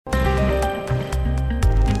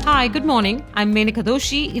Hi, good morning. I'm Menaka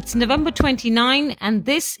Doshi. It's November 29 and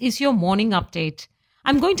this is your morning update.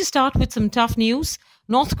 I'm going to start with some tough news.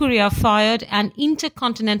 North Korea fired an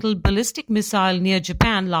intercontinental ballistic missile near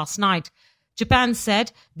Japan last night. Japan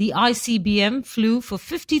said the ICBM flew for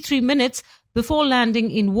 53 minutes before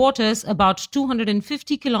landing in waters about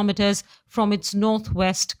 250 kilometers from its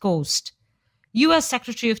northwest coast. U.S.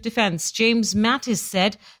 Secretary of Defense James Mattis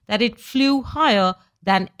said that it flew higher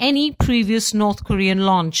than any previous North Korean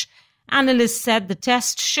launch. Analysts said the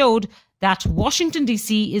test showed that Washington,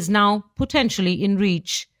 D.C. is now potentially in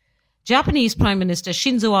reach. Japanese Prime Minister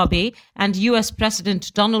Shinzo Abe and U.S.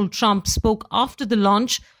 President Donald Trump spoke after the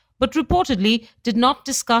launch, but reportedly did not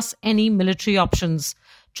discuss any military options.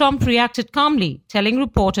 Trump reacted calmly, telling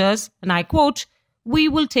reporters, and I quote, "We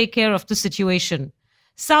will take care of the situation."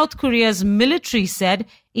 South Korea's military said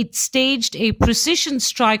it staged a precision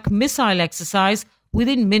strike missile exercise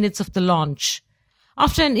within minutes of the launch.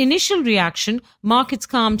 After an initial reaction, markets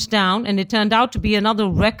calmed down and it turned out to be another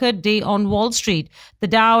record day on Wall Street. The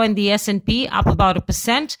Dow and the S&P up about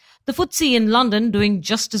 1%, the FTSE in London doing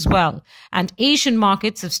just as well. And Asian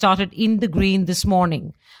markets have started in the green this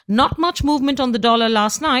morning. Not much movement on the dollar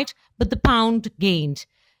last night, but the pound gained.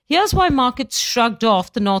 Here's why markets shrugged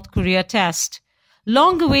off the North Korea test.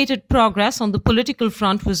 Long-awaited progress on the political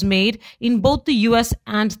front was made in both the US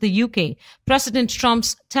and the UK. President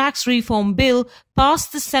Trump's tax reform bill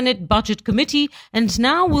passed the Senate Budget Committee and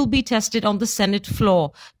now will be tested on the Senate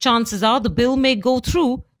floor. Chances are the bill may go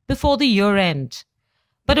through before the year end.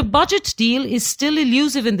 But a budget deal is still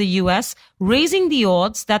elusive in the US, raising the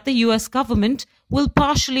odds that the US government will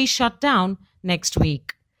partially shut down next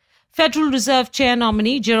week. Federal Reserve Chair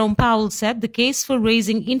nominee Jerome Powell said the case for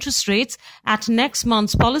raising interest rates at next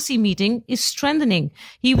month's policy meeting is strengthening.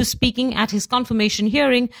 He was speaking at his confirmation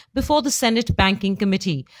hearing before the Senate Banking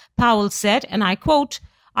Committee. Powell said, and I quote,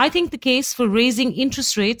 "I think the case for raising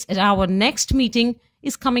interest rates at our next meeting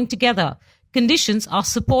is coming together. Conditions are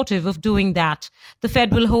supportive of doing that. The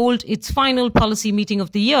Fed will hold its final policy meeting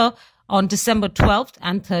of the year on December 12th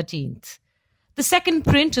and 13th. The second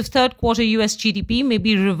print of third quarter US GDP may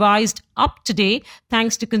be revised up today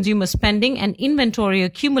thanks to consumer spending and inventory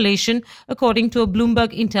accumulation, according to a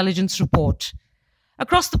Bloomberg intelligence report.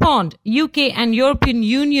 Across the pond, UK and European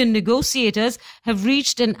Union negotiators have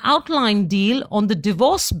reached an outline deal on the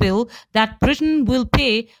divorce bill that Britain will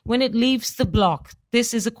pay when it leaves the bloc.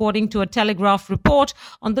 This is according to a Telegraph report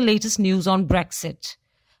on the latest news on Brexit.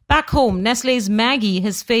 Back home, Nestlé's Maggi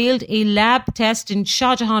has failed a lab test in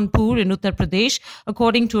Shahjahanpur in Uttar Pradesh,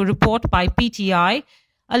 according to a report by PTI.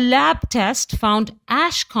 A lab test found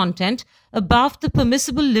ash content above the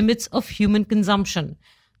permissible limits of human consumption.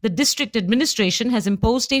 The district administration has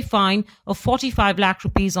imposed a fine of 45 lakh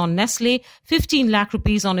rupees on Nestlé, 15 lakh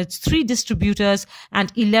rupees on its 3 distributors,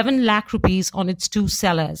 and 11 lakh rupees on its 2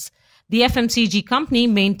 sellers. The FMCG company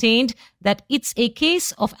maintained that it's a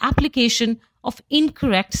case of application of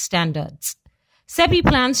incorrect standards. SEBI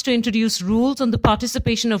plans to introduce rules on the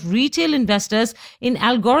participation of retail investors in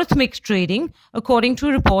algorithmic trading, according to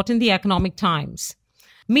a report in the Economic Times.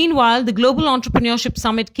 Meanwhile, the Global Entrepreneurship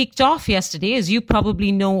Summit kicked off yesterday, as you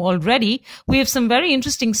probably know already. We have some very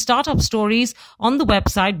interesting startup stories on the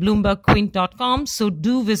website bloombergquint.com, so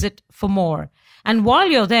do visit for more. And while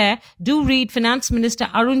you're there, do read Finance Minister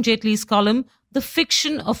Arun Jaitley's column, "The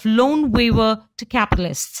Fiction of Loan Waiver to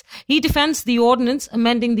Capitalists." He defends the ordinance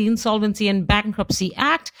amending the Insolvency and Bankruptcy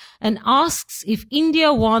Act and asks if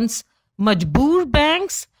India wants Majboor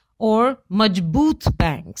banks or Majboot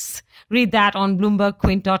banks. Read that on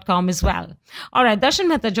BloombergQuint.com as well. All right, Darshan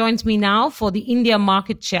Mehta joins me now for the India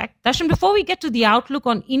market check. Darshan, before we get to the outlook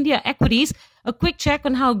on India equities, a quick check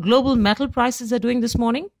on how global metal prices are doing this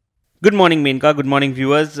morning. Good morning, Menka. Good morning,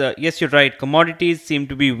 viewers. Yes, you're right. Commodities seem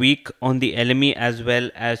to be weak on the LME as well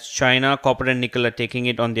as China. Copper and nickel are taking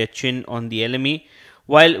it on their chin on the LME.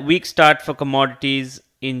 While weak start for commodities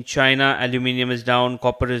in China, aluminium is down,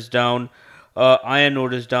 copper is down, iron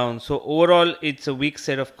ore is down. So overall, it's a weak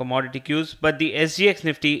set of commodity cues, but the SGX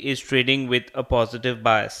Nifty is trading with a positive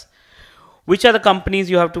bias. Which are the companies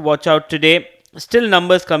you have to watch out today? Still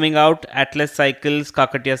numbers coming out: Atlas Cycles,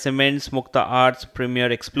 Kakatiya Cements, Mukta Arts, Premier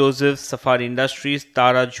Explosives, Safari Industries,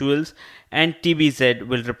 Tara Jewels and TBZ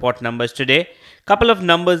will report numbers today. Couple of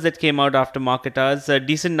numbers that came out after market hours.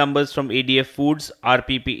 Decent numbers from ADF Foods,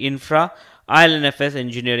 RPP Infra, ILNFS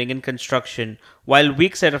Engineering and Construction, while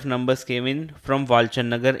weak set of numbers came in from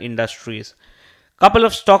Walchandnagar Industries. Couple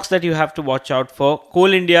of stocks that you have to watch out for.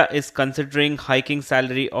 Coal India is considering hiking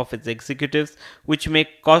salary of its executives, which may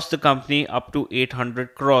cost the company up to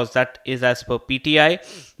 800 crores. That is as per PTI.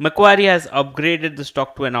 Macquarie has upgraded the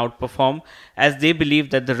stock to an outperform as they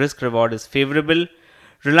believe that the risk reward is favorable.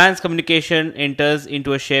 Reliance Communication enters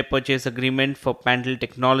into a share purchase agreement for Pantel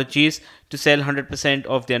Technologies to sell 100%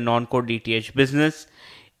 of their non-core DTH business.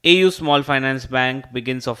 AU Small Finance Bank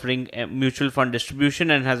begins offering a mutual fund distribution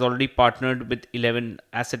and has already partnered with 11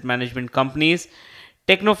 asset management companies.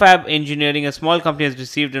 Technofab Engineering, a small company, has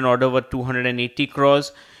received an order worth 280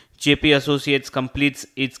 crores. JP Associates completes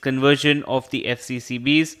its conversion of the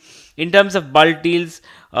FCCBs. In terms of bulk deals,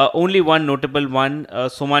 only one notable one,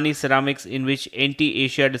 Somani Ceramics, in which NT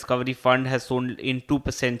Asia Discovery Fund has sold in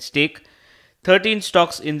 2% stake. 13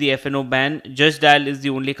 stocks in the F&O ban. Just Dial is the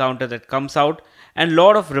only counter that comes out. And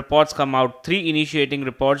lot of reports come out. 3 initiating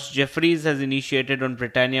reports. Jefferies has initiated on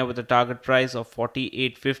Britannia with a target price of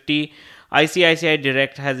 48.50. ICICI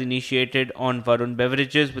Direct has initiated on Varun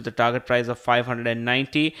Beverages with a target price of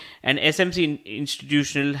 590. And SMC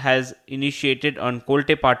Institutional has initiated on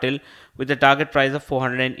Kolte Patil with a target price of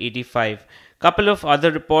 485. Couple of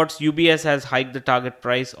other reports. UBS has hiked the target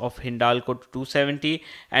price of Hindalco to 270,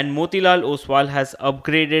 and Motilal Oswal has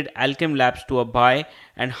upgraded Alchem Labs to a buy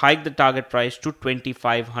and hiked the target price to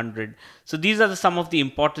 2500. So these are some of the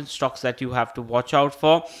important stocks that you have to watch out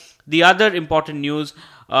for. The other important news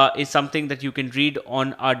is something that you can read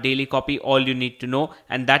on our daily copy, All You Need to Know,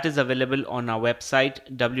 and that is available on our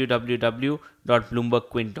website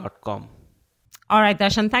www.bloombergquint.com. All right,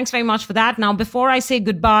 Darshan, thanks very much for that. Now, before I say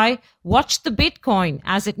goodbye, watch the Bitcoin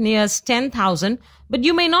as it nears 10,000, but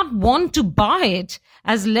you may not want to buy it,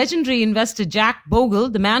 as legendary investor Jack Bogle,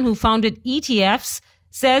 the man who founded ETFs,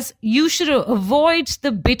 says you should avoid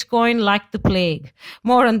the Bitcoin like the plague.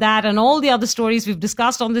 More on that and all the other stories we've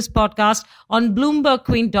discussed on this podcast on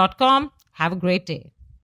BloombergQuint.com. Have a great day.